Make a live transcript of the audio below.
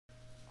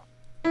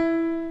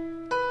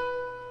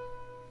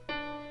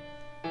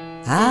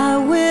I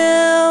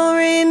will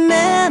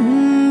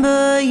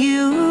remember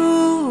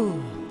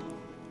you.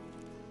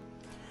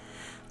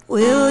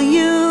 Will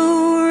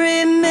you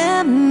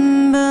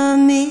remember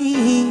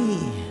me?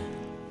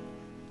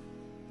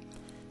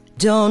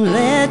 Don't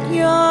let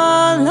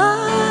your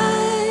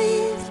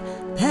life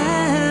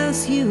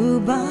pass you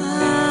by.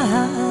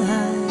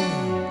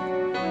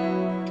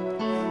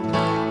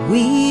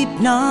 Weep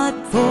not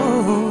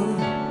for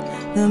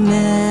the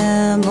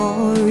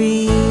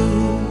memories.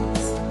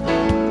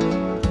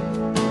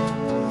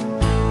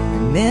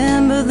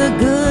 Remember the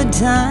good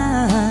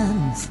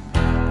times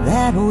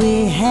that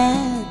we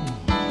had.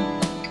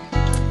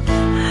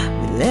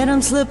 We let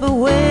them slip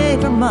away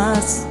from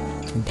us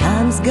when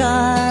times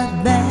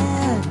got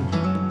bad.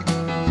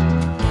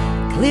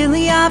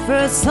 Clearly I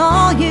first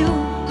saw you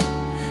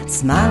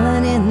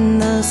smiling in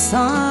the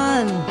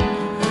sun.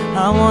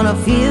 I wanna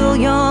feel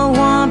your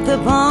warmth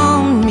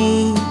upon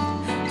me.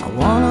 I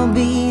wanna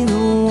be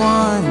the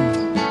one.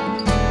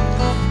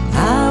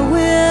 I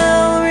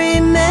will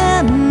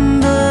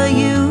remember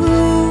you.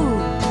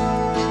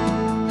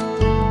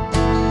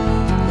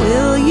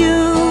 Will you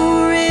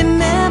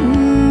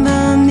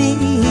remember me?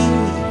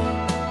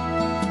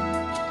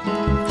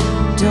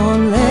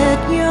 Don't let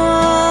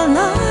your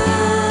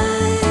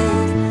life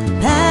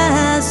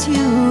pass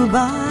you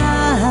by.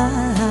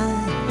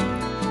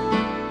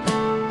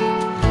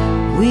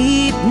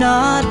 Weep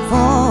not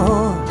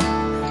for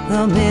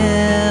the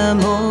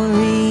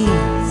memories.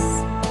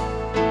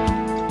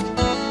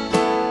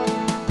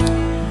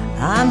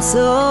 I'm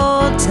so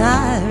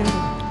tired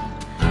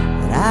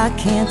that I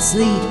can't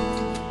sleep.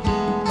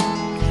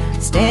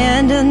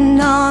 Standing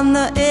on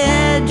the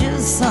edge of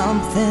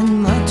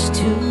something much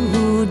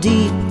too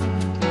deep.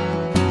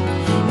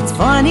 It's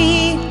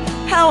funny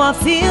how I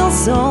feel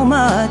so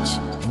much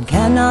and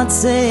cannot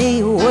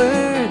say a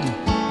word.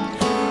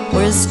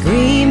 We're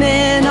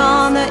screaming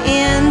on the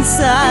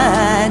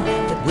inside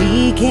that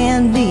we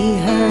can't be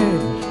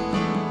heard.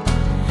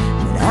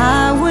 But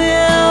I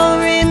will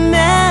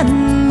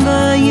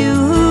remember you.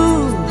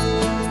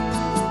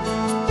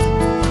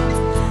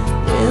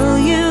 Will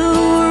you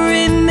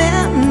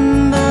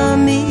remember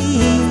me?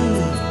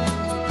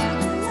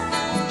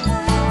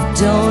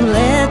 Don't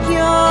let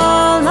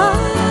your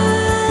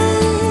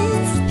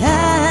life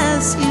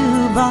pass you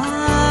by.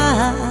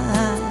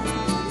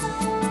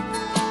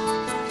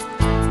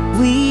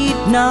 Weep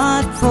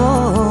not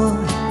for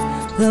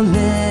the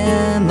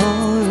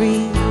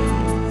memories.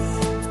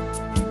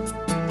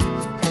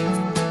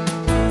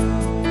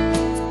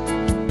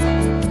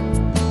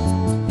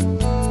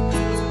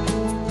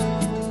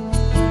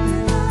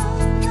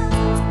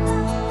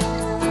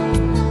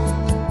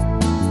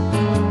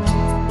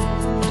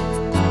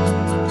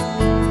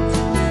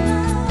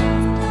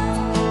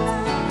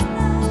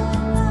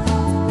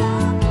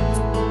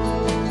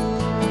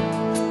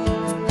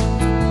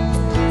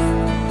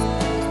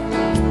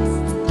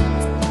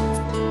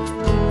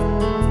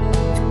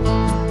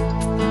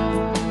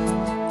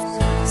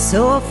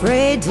 So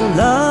afraid to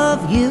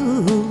love you,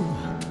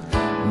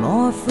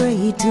 more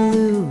afraid to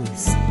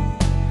lose.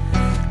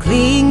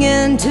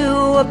 Clinging to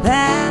a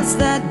past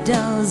that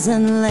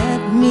doesn't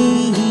let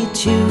me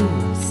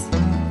choose.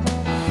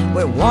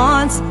 Where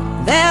once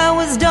there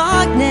was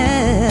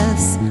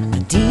darkness, a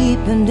deep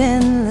and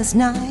endless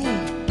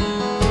night.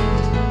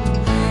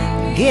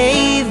 You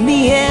gave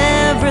me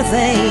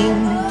everything,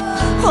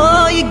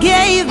 oh, you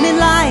gave me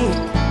light.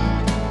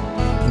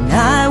 And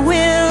I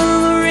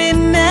will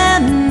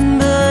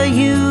remember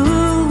you.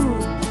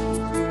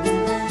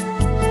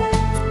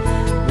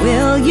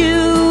 Will you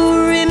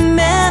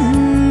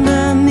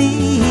remember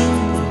me?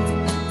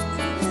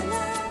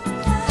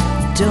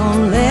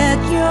 Don't let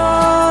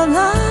your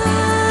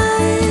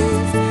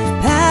life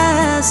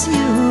pass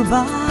you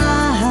by.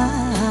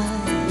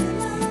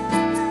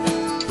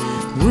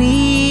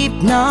 Weep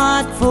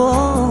not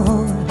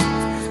for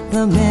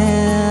the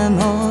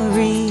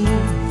memories.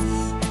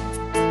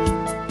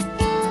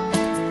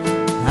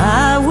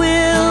 I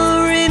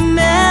will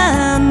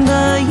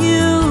remember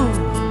you.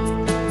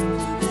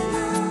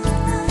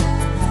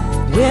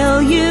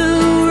 Will you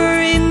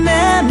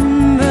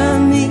remember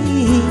me?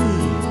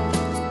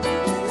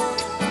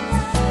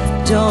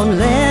 Don't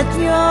let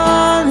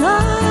your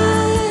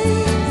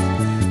life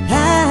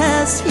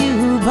pass you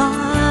by.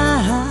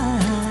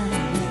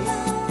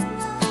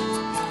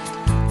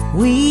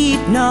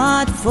 Weep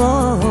not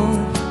for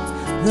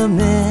the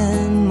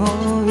memories.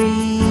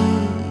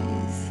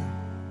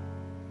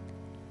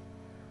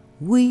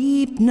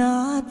 Weep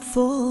not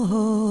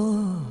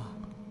for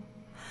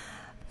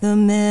the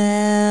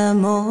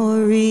memories.